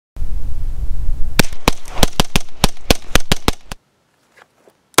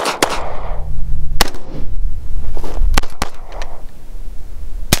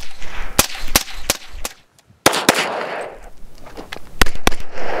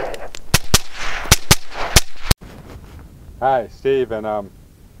Hi, Steve, and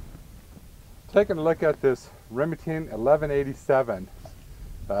taking a look at this Remington 1187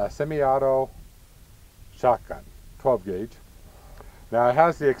 semi-auto shotgun, 12 gauge. Now it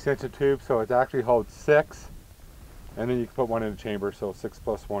has the extension tube, so it actually holds 6, and then you can put one in the chamber, so 6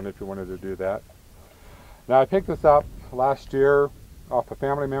 plus 1 if you wanted to do that. Now I picked this up last year off a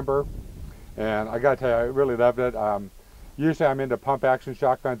family member, and I gotta tell you, I really loved it. Usually I'm into pump action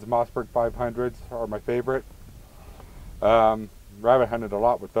shotguns. Mossberg 500s are my favorite. Rabbit hunted a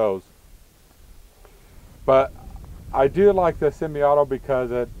lot with those. But I do like the semi-auto because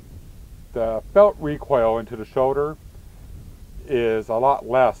the felt recoil into the shoulder is a lot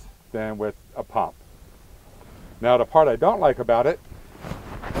less than with a pump. Now the part I don't like about it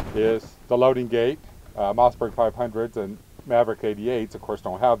is the loading gate. Mossberg 500s and Maverick 88s of course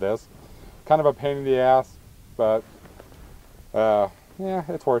don't have this. Kind of a pain in the ass, but yeah,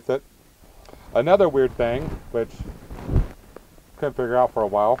 it's worth it. Another weird thing, which couldn't figure out for a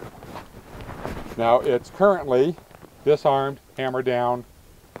while. Now it's currently disarmed, hammer down.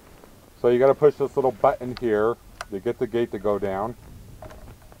 So you got to push this little button here to get the gate to go down.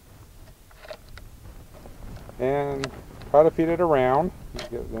 And try to feed it around.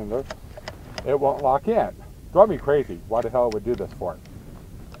 It won't lock in. Drove me crazy. Why the hell it would do this for it?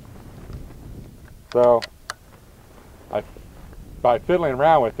 So by fiddling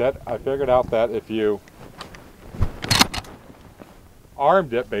around with it, I figured out that if you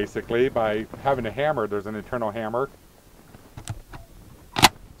armed it basically by having a hammer, there's an internal hammer.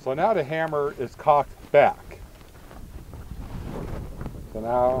 So now the hammer is cocked back. So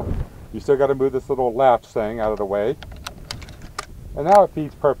now you still got to move this little latch thing out of the way. And now it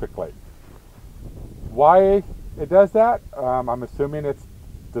feeds perfectly. Why it does that? I'm assuming it's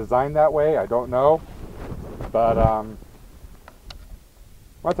designed that way. I don't know. But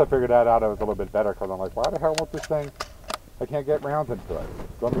once I figured that out, it was a little bit better because I'm like, why the hell won't this thing? I can't get rounds into it.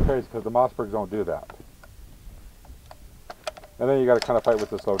 It's going to be crazy because the Mossbergs don't do that. And then you got to kind of fight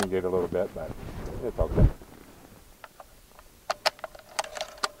with this loading gate a little bit, but it's okay.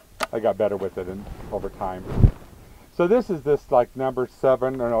 I got better with it over time. So this is this like number 6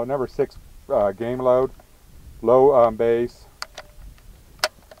 game load, low base.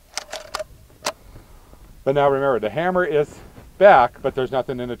 But now remember, the hammer is back, but there's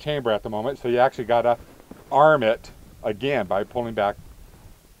nothing in the chamber at the moment, so you actually got to arm it again by pulling back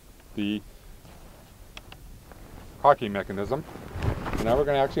the cocking mechanism. So now we're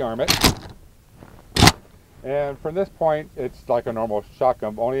going to actually arm it. And from this point, it's like a normal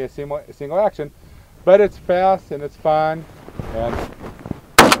shotgun, only a single action, but it's fast and it's fun. And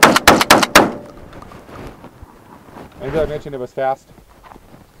did I mention it was fast?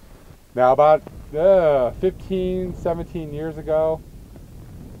 Now about 15, 17 years ago,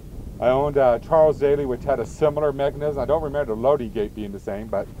 I owned Charles Daly, which had a similar mechanism. I don't remember the loading gate being the same,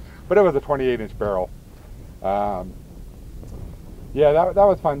 but it was a 28-inch barrel. Yeah, that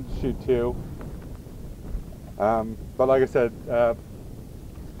was fun to shoot too. But like I said, the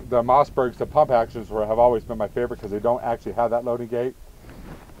Mossbergs, the pump actions have always been my favorite because they don't actually have that loading gate.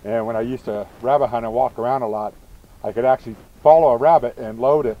 And when I used to rabbit hunt and walk around a lot, I could actually follow a rabbit and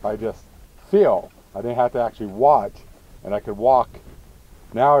load it by just feel. I didn't have to actually watch, and I could walk.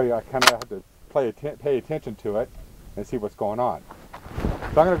 Now I kind of have to pay attention to it and see what's going on. So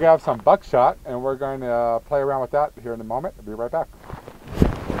I'm going to grab some buckshot, and we're going to play around with that here in a moment. I'll be right back.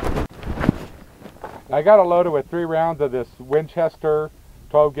 I got it loaded with 3 rounds of this Winchester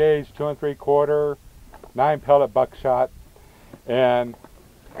 12 gauge 2 3/4 9 pellet buckshot, and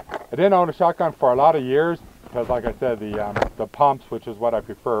I didn't own a shotgun for a lot of years because, like I said, the pumps, which is what I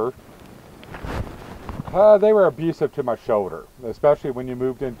prefer, they were abusive to my shoulder, especially when you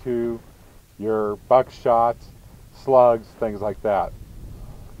moved into your buckshots, slugs, things like that.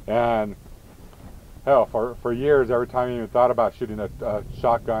 And hell, for years, every time I even thought about shooting a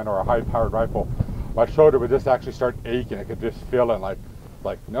shotgun or a high-powered rifle, my shoulder would just actually start aching. I could just feel it like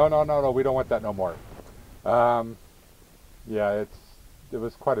no, we don't want that no more. Yeah, it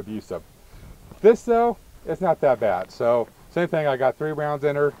was quite abusive. This though, it's not that bad. So same thing, I got 3 rounds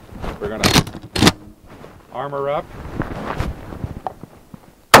in her. We're gonna armor up.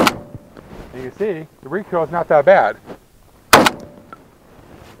 And you can see the recoil is not that bad.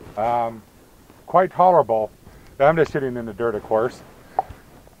 Quite tolerable. I'm just shooting in the dirt, of course.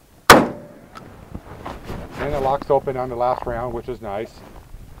 And it locks open on the last round, which is nice.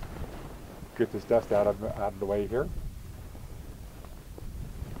 Get this dust out of the way here.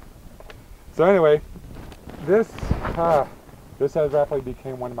 So anyway, this has rapidly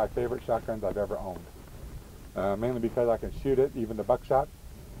became one of my favorite shotguns I've ever owned. Mainly because I can shoot it, even the buckshot,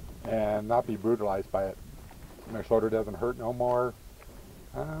 and not be brutalized by it. My shoulder doesn't hurt no more.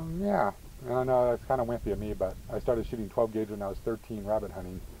 Yeah, and I know that's kind of wimpy of me, but I started shooting 12 gauge when I was 13 rabbit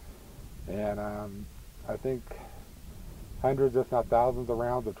hunting. And I think hundreds, if not thousands of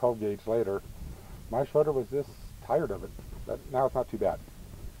rounds of 12 gauge later, my shoulder was just tired of it. But now it's not too bad.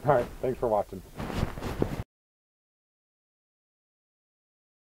 All right, thanks for watching.